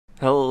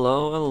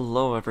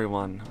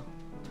everyone.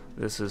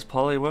 This is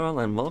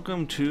Polywell, and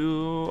welcome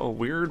to a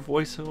weird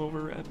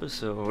voiceover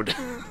episode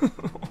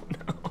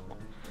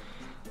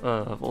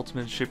of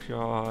Ultimate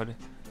Shipyard.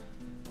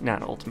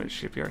 Not Ultimate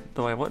Shipyard,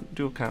 though I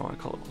do kind of want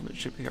to call it Ultimate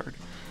Shipyard.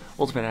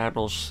 Ultimate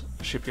Admirals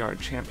Shipyard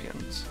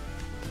Champions.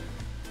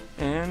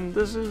 And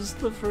this is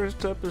the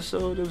first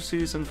episode of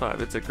Season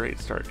 5. It's a great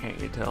start, can't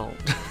you tell?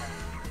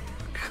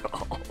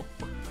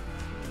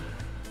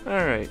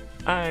 Alright,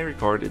 I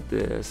recorded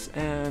this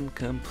and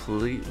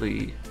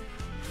completely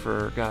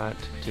forgot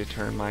to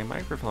turn my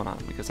microphone on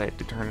because I had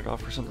to turn it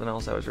off for something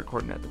else I was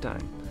recording at the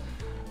time.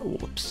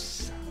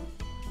 Whoops.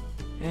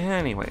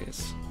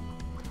 Anyways,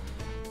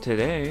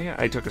 today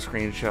I took a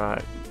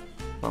screenshot.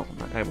 Well,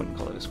 I wouldn't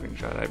call it a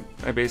screenshot.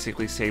 I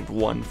basically saved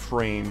one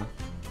frame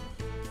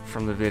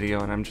from the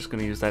video, and I'm just going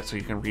to use that so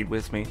you can read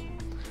with me.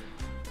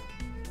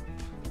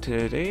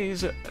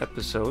 Today's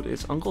episode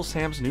is Uncle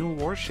Sam's new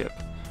warship.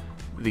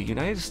 The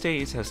United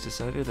States has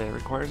decided that it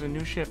requires a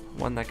new ship,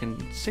 one that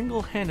can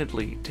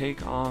single-handedly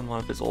take on one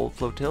of its old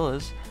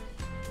flotillas,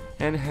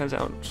 and has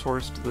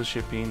outsourced the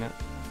shipping,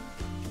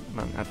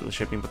 not the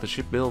shipping, but the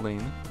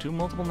shipbuilding, to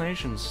multiple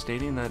nations,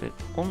 stating that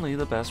only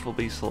the best will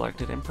be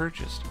selected and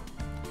purchased.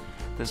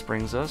 This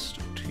brings us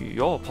to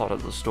your part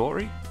of the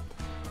story.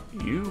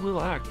 You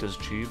will act as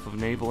Chief of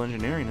Naval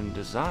Engineering and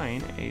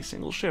design a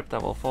single ship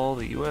that will follow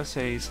the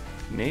USA's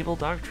naval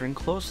doctrine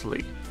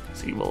closely,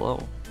 see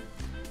below,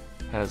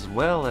 as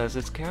well as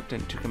its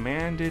captain to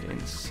command it in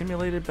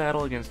simulated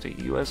battle against a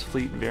US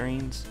fleet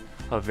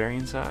of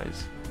varying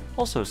size,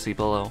 also see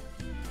below.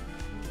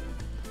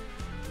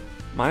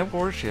 My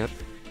warship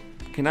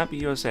cannot be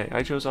USA.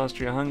 I chose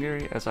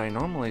Austria-Hungary as I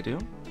normally do.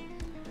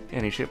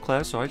 Any ship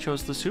class, so I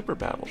chose the super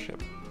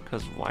battleship,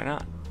 because why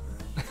not?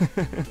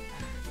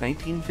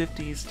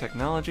 1950s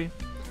technology.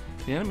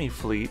 The enemy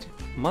fleet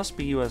must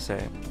be USA,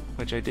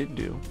 which I did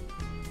do.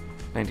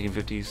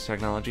 1950s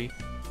technology.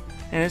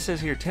 And it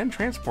says here 10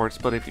 transports,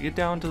 but if you get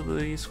down to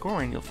the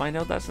scoring, you'll find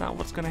out that's not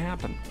what's going to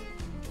happen.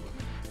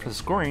 For the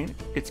scoring,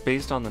 it's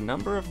based on the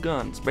number of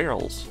guns,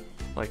 barrels,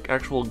 like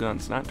actual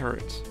guns, not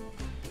turrets,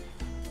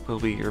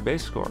 will be your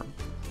base score.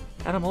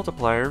 Add a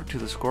multiplier to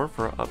the score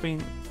for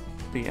upping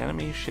the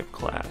enemy ship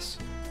class.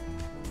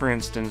 For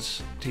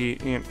instance,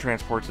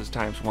 transports is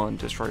 ×1,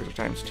 destroyers are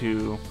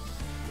 ×2,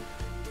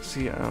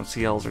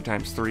 CLs are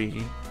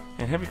 ×3,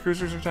 and heavy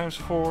cruisers are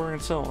 ×4,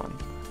 and so on.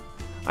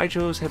 I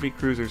chose heavy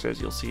cruisers,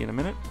 as you'll see in a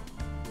minute.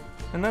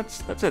 And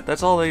that's it.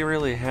 That's all they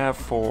really have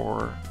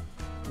for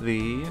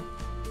the...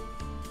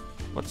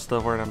 what's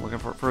the word I'm looking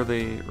for? For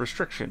the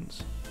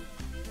restrictions.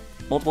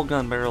 Multiple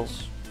gun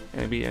barrels,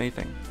 and it'd be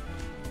anything.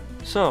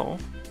 So,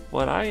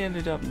 what I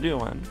ended up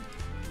doing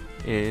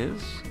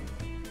is...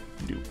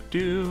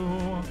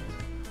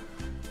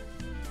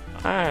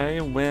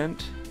 I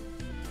went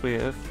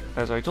with,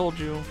 as I told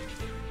you,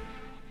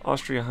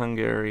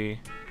 Austria-Hungary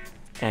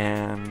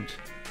and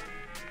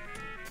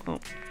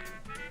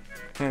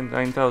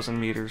 9,000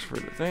 meters for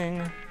the thing.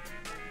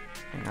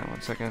 Hang on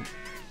one second.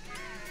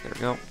 There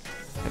we go.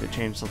 Had to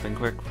change something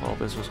quick while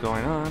this was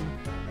going on.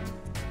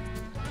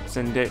 It's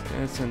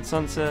in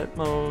sunset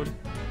mode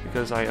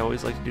because I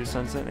always like to do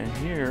sunset, and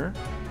here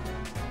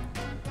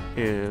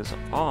is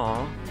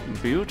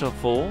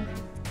beautiful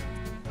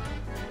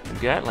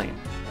Gattlin.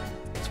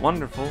 It's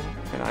wonderful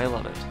and I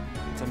love it.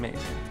 It's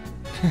amazing.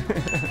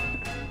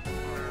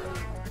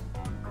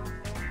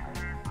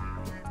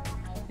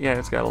 Yeah,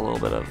 it's got a little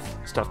bit of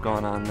stuff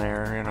going on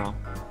there, you know.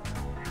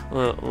 A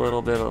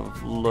little bit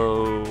of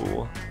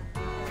low,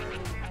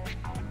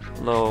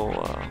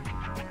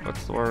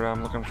 what's the word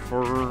I'm looking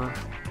for? A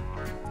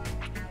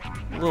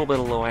little bit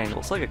of low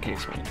angles, like a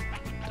casewing.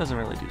 Doesn't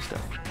really do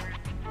stuff.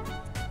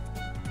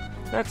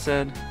 That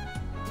said,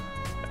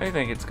 I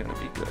think it's gonna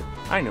be good.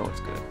 I know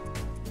it's good.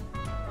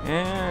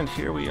 And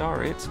here we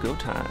are, it's go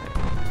time.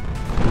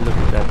 Look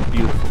at that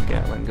beautiful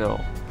Gattlin go.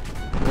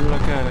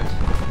 Look at it.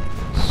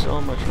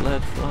 So much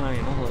lead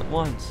flying all at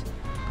once.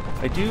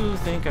 I do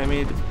think I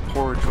made a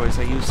poor choice.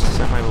 I used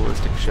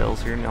semi-ballistic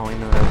shells here, knowing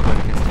that I was going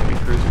against heavy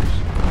cruisers.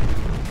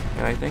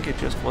 And I think it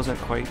just wasn't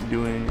quite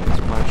doing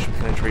as much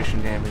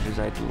penetration damage as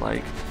I'd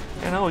like.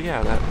 And oh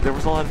yeah, there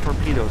was a lot of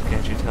torpedoes,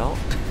 can't you tell?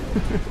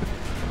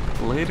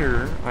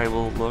 Later, I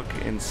will look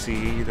and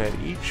see that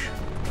each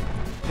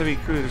heavy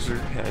cruiser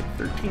had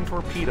 13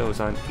 torpedoes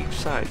on each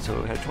side,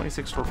 so it had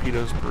 26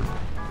 torpedoes per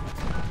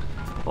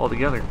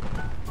altogether.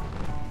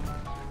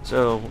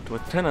 So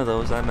with 10 of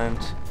those, I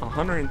meant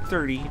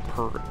 130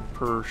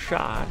 per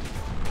shot.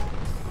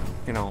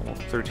 You know,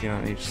 13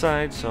 on each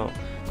side, so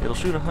it'll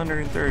shoot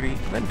 130,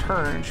 then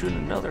turn and shoot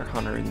another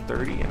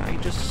 130, and I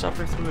just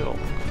suffer through it all.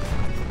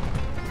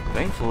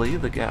 Thankfully,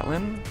 the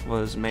Gattlin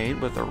was made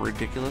with a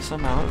ridiculous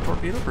amount of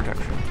torpedo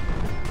protection,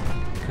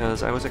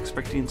 because I was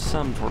expecting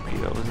some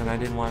torpedoes and I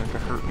didn't want it to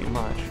hurt me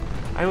much.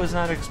 I was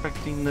not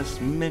expecting this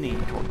many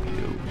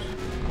torpedoes.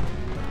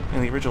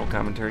 And the original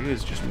commentary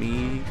is just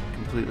me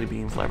completely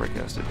being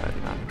flabbergasted by the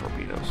amount of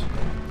torpedoes.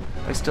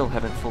 I still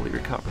haven't fully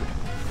recovered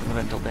from the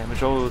mental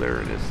damage. Oh,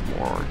 there it is,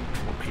 more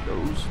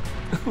torpedoes.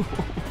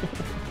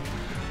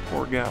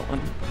 Poor Gattlin.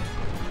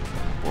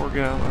 Poor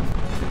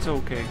Gattlin. It's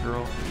okay,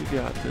 girl. You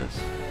got this.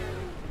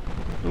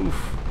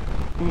 Oof.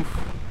 Oof.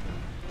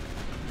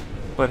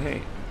 But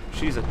hey,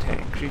 she's a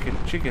tank. She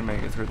can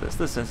make it through this.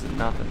 This isn't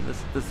nothing.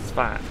 This is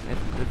fine.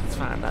 It's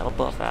fine. That'll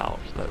buff out.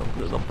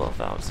 That'll buff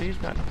out. See,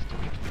 it's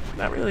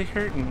not really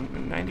hurting.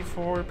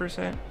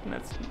 94%.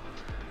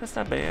 That's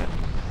not bad.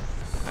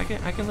 I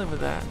can live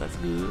with that. That's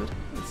good.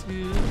 That's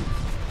good.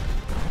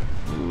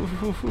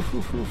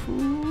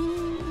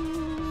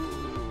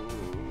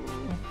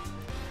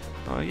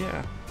 Oh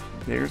yeah.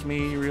 There's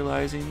me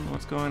realizing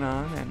what's going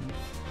on, and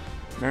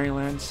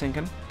Maryland's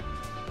sinking.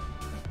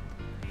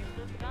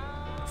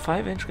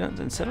 5-inch guns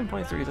and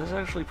 7.3. That's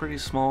actually pretty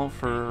small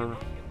for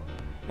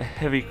a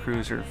heavy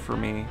cruiser for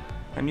me.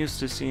 I'm used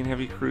to seeing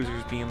heavy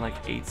cruisers being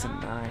like 8s and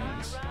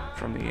 9s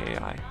from the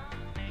AI.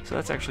 So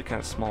that's actually kind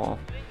of small.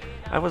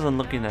 I wasn't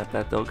looking at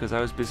that though because I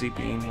was busy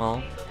being,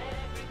 well,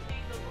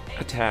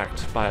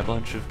 attacked by a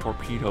bunch of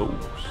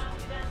torpedoes.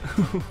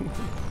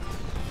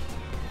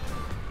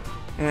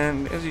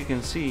 And as you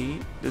can see,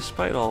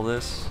 despite all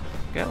this,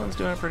 Gattlin's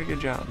doing a pretty good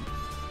job.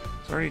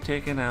 It's already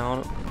taken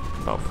out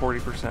about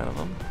 40% of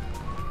them.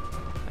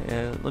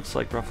 It looks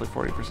like roughly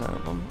 40%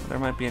 of them. There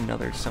might be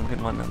another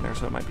sunken one in there,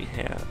 so it might be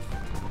half.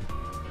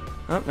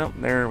 Oh, no,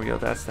 there we go.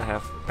 That's the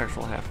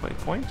actual halfway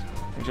point.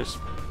 And just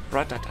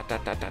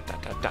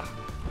ra-da-da-da-da-da-da-da.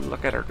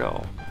 Look at her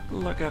go.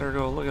 Look at her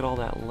go. Look at all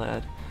that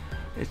lead.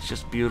 It's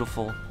just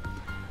beautiful.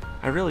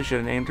 I really should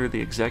have named her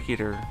the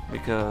Executor,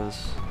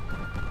 because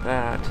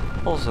that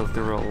also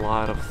threw a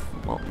lot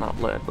of, well,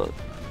 not lead, but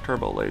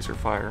turbo laser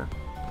fire.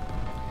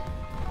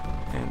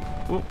 And,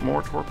 whoop,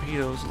 more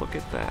torpedoes. Look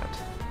at that.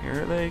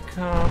 Here they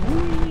come.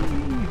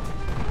 Whee!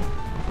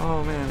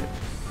 Oh man,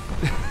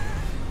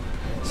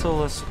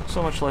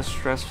 so much less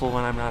stressful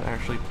when I'm not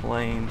actually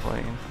playing.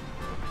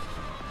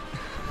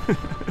 But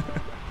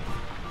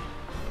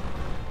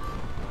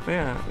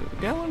yeah,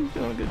 Gatlin's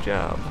doing a good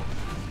job.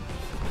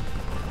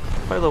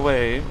 By the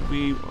way,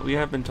 we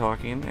have been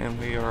talking, and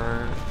we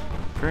are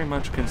very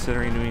much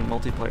considering doing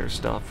multiplayer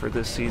stuff for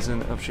this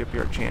season of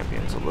Shipyard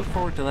Champions. So look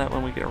forward to that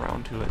when we get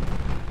around to it.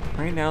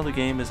 Right now the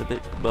game is a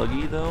bit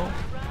buggy though,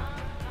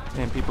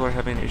 and people are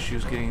having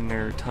issues getting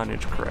their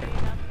tonnage correct.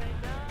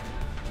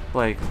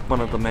 Like, one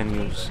of the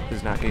menus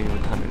is not getting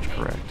the tonnage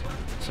correct.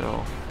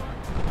 So,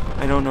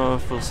 I don't know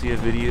if we'll see a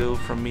video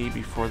from me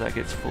before that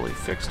gets fully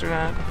fixed or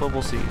not, but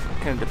we'll see.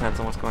 It kind of depends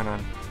on what's going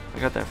on. I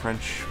got that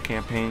French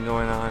campaign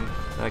going on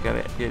that I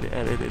gotta get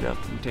edited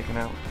up and taken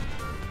out.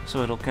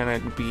 So it'll kind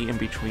of be in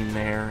between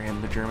there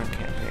and the German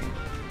campaign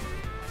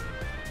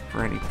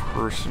for any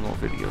personal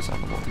videos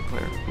on the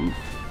multiplayer. Ooh,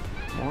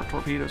 more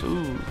torpedoes.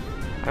 Ooh.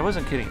 I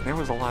wasn't kidding, there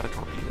was a lot of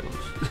torpedoes.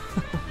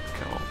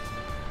 God,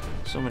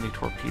 so many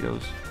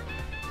torpedoes.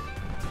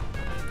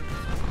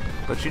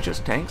 But she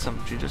just tanks them.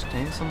 She just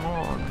tanks them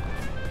all. And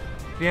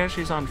yeah,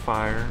 she's on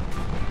fire,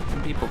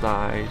 and people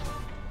died,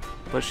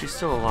 but she's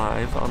still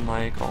alive,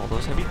 unlike all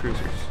those heavy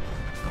cruisers.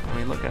 I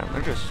mean, look at them.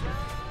 They're just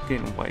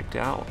getting wiped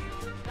out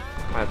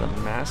by the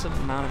massive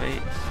amount of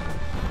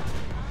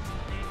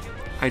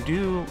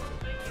 8s.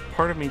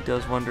 Part of me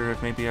does wonder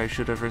if maybe I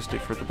should have risked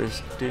it for the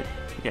biscuit.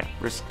 Yeah,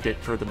 risked it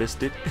for the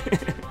biscuit.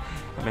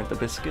 I meant the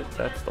biscuit,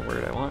 that's the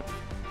word I want.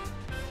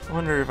 I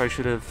wonder if I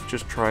should have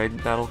just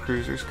tried battle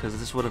cruisers, because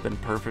this would have been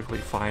perfectly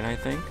fine, I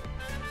think.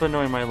 But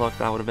knowing my luck,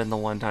 that would have been the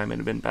one time it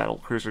had been battle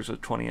cruisers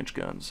with 20-inch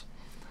guns.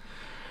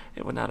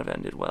 It would not have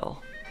ended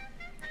well.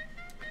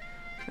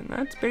 And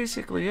that's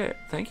basically it.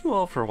 Thank you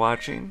all for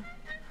watching.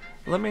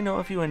 Let me know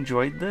if you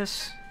enjoyed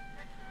this.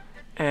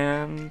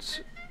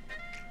 And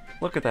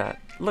look at that.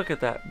 Look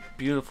at that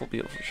beautiful,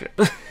 beautiful ship.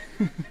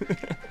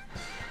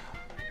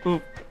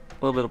 Oop,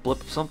 a little bit of blip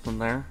of something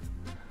there.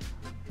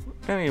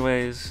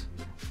 Anyways,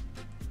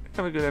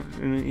 have a good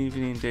afternoon,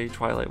 evening, day,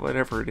 twilight,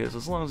 whatever it is,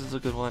 as long as it's a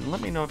good one.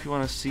 Let me know if you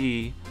want to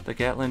see the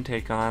Gattlin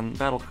take on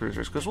battle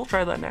cruisers, because we'll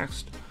try that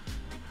next.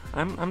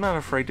 I'm not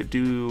afraid to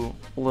do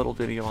a little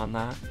video on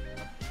that.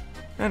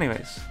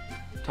 Anyways,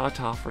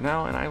 ta-ta for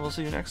now, and I will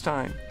see you next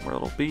time, where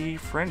it'll be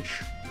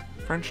French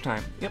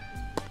time. Yep.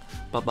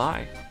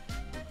 Bye-bye.